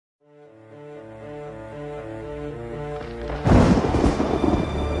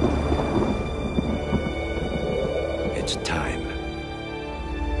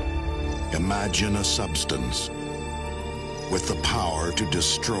Imagine a substance with the power to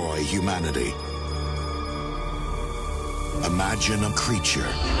destroy humanity. Imagine a creature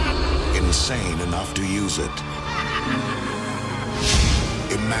insane enough to use it.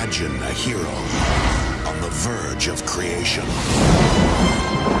 Imagine a hero on the verge of creation.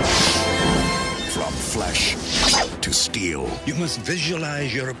 From flesh to steel. You must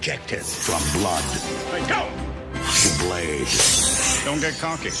visualize your objective. From blood to blade. Don't get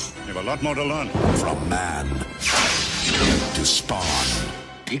cocky. You have a lot more to learn. From man to spawn.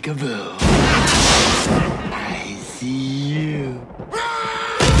 Peekaboo. I see you.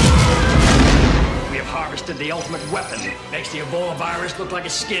 We have harvested the ultimate weapon. Makes the Ebola virus look like a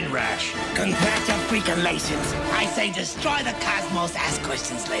skin rash. Congratulations. I say destroy the cosmos, ask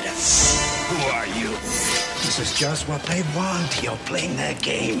questions later. Who are you? This is just what they want. You're playing their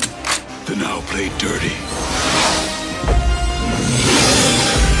game. Then now play dirty.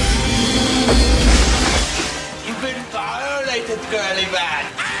 You've been violated, girly man.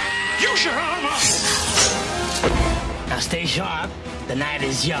 Use your armor! Now stay sharp. The night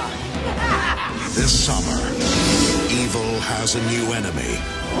is young. This summer, evil has a new enemy.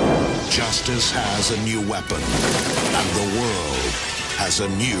 Justice has a new weapon. And the world has a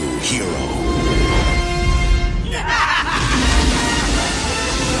new hero.